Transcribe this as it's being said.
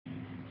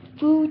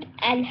food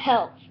and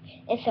health.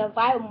 In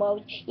survival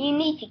mode, you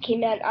need to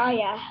keep an eye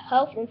on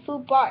health and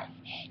food bars.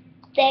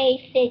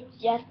 They sit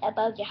just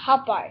above your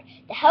health bar.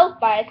 The health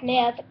bar is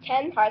made up of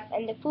 10 hearts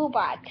and the food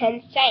bar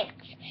 10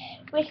 shanks,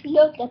 which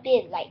look a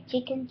bit like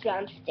chicken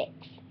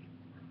drumsticks.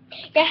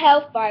 Your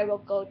health bar will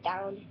go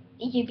down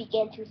if you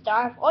begin to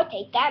starve or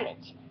take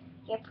damage.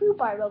 Your food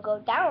bar will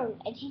go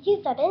down as you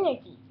use up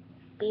energy.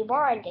 Be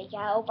warned, if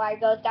your health bar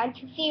goes down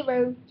to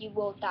 0, you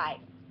will die.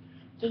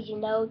 Did you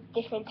know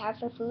different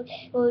types of food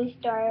will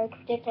restore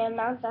different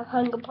amounts of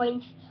hunger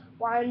points?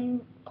 1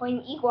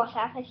 point equals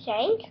half a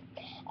shank.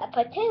 A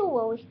potato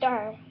will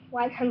restore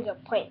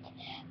 100 points,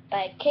 but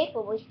a cake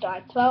will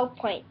restore 12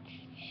 points.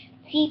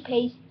 See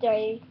page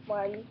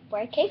 31 for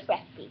a cake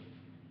recipe.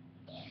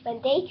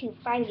 When day 2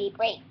 finally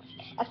breaks,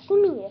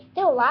 assuming you're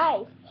still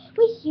alive,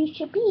 which you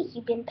should be if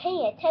you've been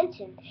paying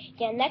attention,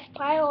 your next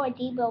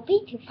priority will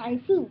be to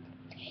find food.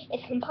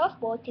 It's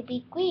impossible to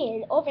be greedy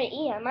and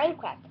overeat on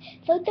Minecraft,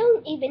 so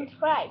don't even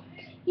try.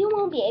 You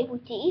won't be able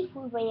to eat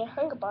food when your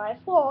hunger bar is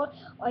full,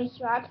 or if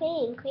you are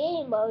playing in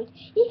creative mode,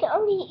 you can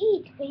only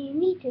eat when you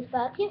need to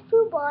fill up your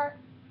food bar.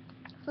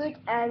 Fruit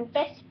and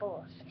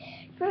vegetables.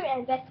 Fruit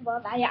and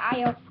vegetables are your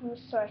ideal food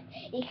source.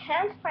 You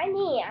can't find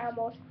any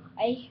animals,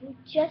 or you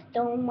just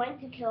don't want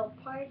to kill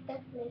poor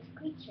defenseless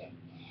creatures.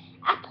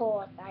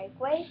 Apples are a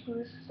great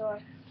food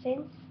source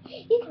since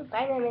you can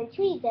find them in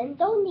trees and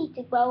don't need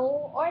to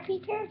grow or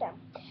prepare them.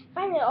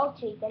 Find an oak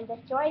tree and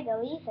destroy the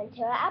leaves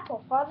until an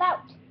apple falls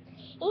out.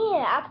 Eating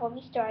an apple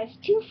restores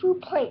 2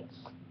 food points.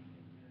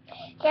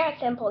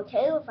 Carrots and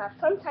potatoes are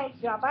sometimes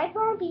dropped by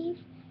zombies,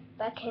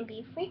 but can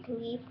be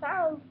frequently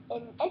found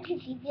in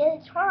NPC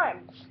village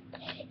farms.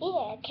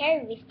 Eating a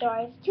carrot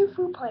restores 2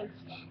 food points,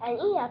 and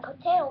eating a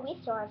potato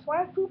restores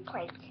 1 food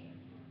point.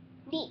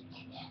 Meat.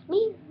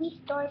 Meat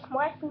restores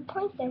more food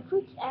points than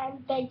fruits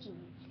and veggies.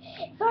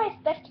 It's always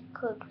best to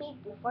cook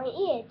meat before you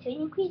eat it to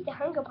increase the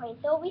hunger points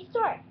it will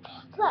restore.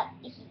 Plus,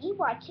 if you eat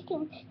raw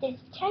chicken, there's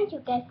a chance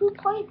you'll get food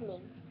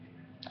poisoning.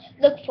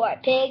 Look for a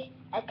pig,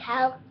 a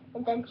cow,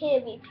 and then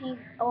hit it repeatedly,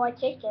 or a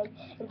chicken,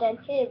 and then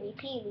hit it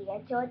repeatedly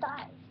until it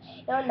dies.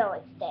 You'll know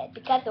it's dead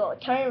because it will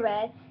turn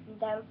red and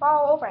then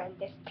fall over and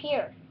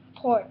disappear.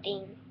 Poor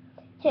thing.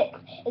 Tips.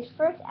 If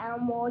first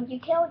animal you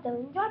kill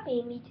doesn't drop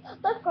any meat,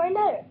 look for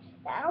another.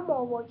 The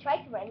animal will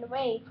try to run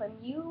away from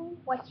you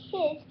once it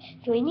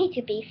hits, so you need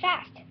to be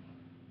fast.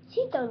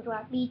 Sheep don't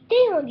drop meat,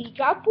 they only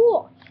drop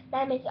wool.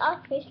 Lamb is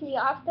officially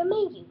off the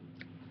menu.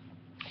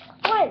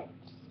 Once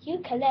you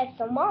collect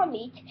some raw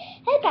meat,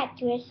 head back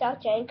to your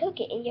shelter and cook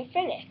it in your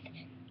furnace.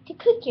 To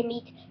cook your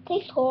meat,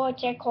 place whole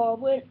charcoal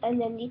wood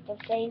underneath the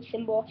flame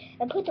symbol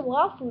and put the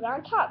raw food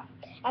on top.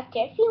 After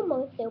a few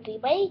moments, it will be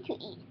ready to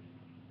eat.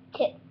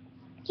 Tip.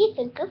 Keep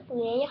the good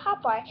food in your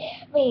hot bar.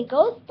 When it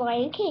goes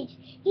boiling in cage,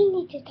 you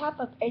need to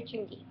top up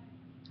urgently.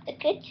 A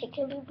good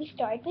chicken will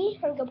restore 3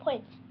 hunger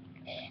points,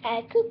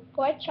 and a cooked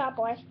pork chop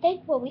or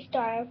steak will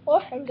restore 4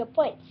 hunger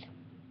points.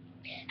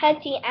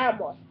 Hunting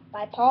Animals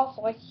by Paul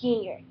Force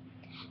Jr.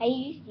 I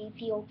usually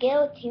feel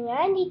guilty when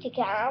I need to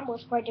get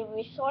animals for the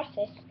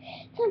resources.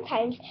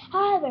 Sometimes,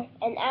 however,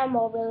 an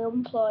animal will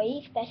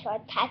employ special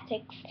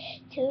tactics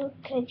to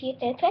confuse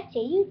and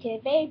frustrate you to the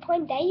very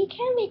point that you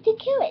can't wait to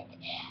kill it.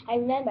 I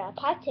remember a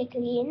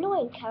particularly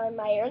annoying cow in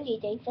my early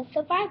days of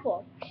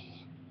survival.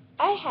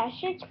 I had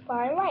searched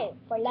far and wide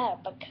for love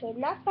but could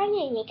not find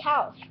any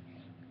cows.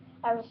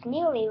 I was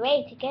nearly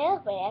ready to get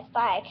over and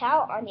spy a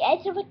cow on the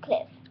edge of a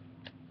cliff.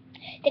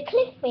 The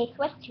cliff face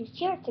was too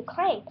sheer to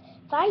climb,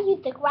 so I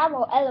used the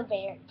gravel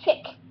elevator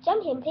trick,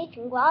 jumping and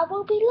placing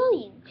gravel below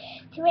you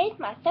to raise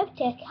myself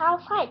to a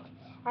cow's height.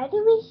 As I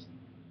reached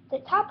the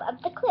top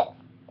of the cliff,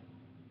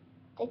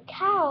 the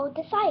cow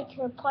decided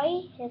to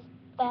employ his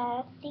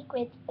best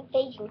secret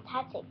evasion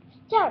tactic,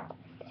 jump.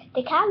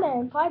 The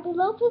cowman far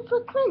below with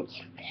a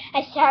crunch.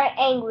 I shouted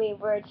angry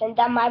words and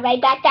dumped my way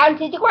back down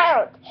to the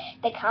ground.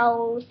 The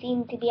cow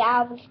seemed to be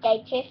out of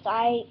state, so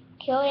I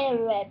killed him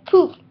and went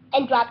poof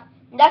and dropped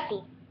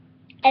nothing.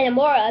 And the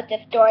moral of the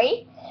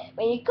story,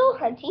 when you go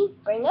hunting,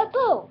 bring a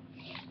bow.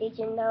 Did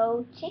you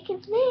know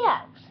chickens lay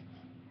eggs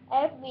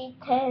every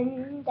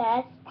 10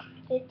 to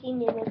 15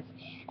 minutes,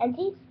 and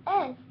these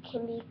eggs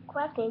can be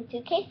cracked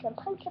into cakes and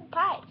pumpkin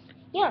pies?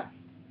 Yum!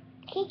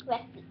 Cake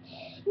recipe.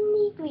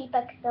 You need 3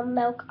 buckets of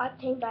milk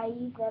obtained by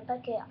using a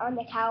bucket on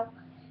the cow.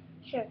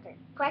 Sugar.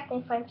 Cracked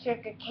from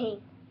sugar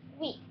cane.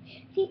 Sweet.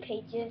 See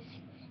pages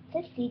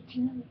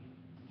 62,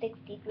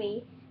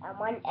 63, and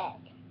 1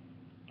 egg.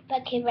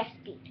 Bucket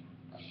recipe.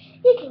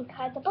 You can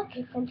cut the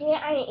buckets into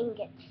iron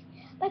ingots.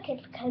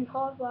 Buckets can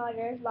hold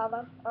water,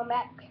 lava, or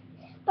milk.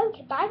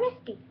 Pumpkin pie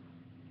recipe.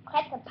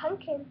 Crack a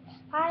pumpkin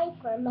pie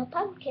from a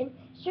pumpkin,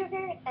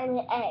 sugar, and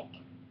an egg.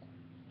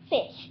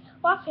 Fish.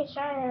 Raw fish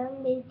are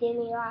an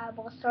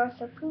reliable source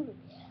of food.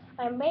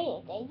 On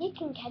rainy day, you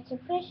can catch a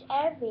fish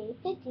every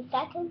 50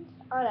 seconds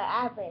on an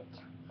average.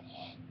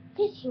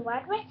 Fishing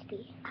rod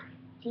recipe.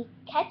 To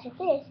catch a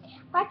fish,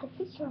 wrap the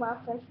fishing rod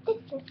from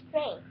sticks and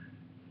string.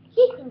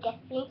 You can get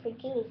string for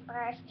killing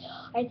spiders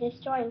or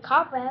destroying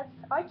cobwebs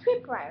or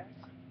tripwires.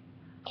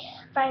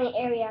 Find an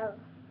area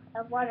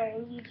of water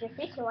and use your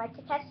fishing line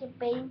to catch your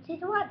bait into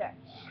the water.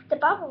 The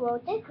bubble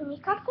roll then when you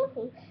caught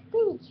something,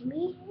 then you can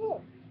eat it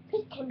in.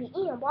 Fish can be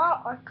eaten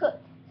raw or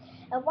cooked.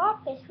 A raw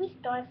fish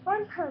restores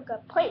 1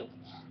 hunger point,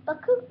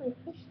 but cooked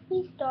fish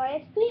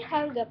restores 3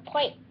 hunger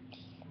points.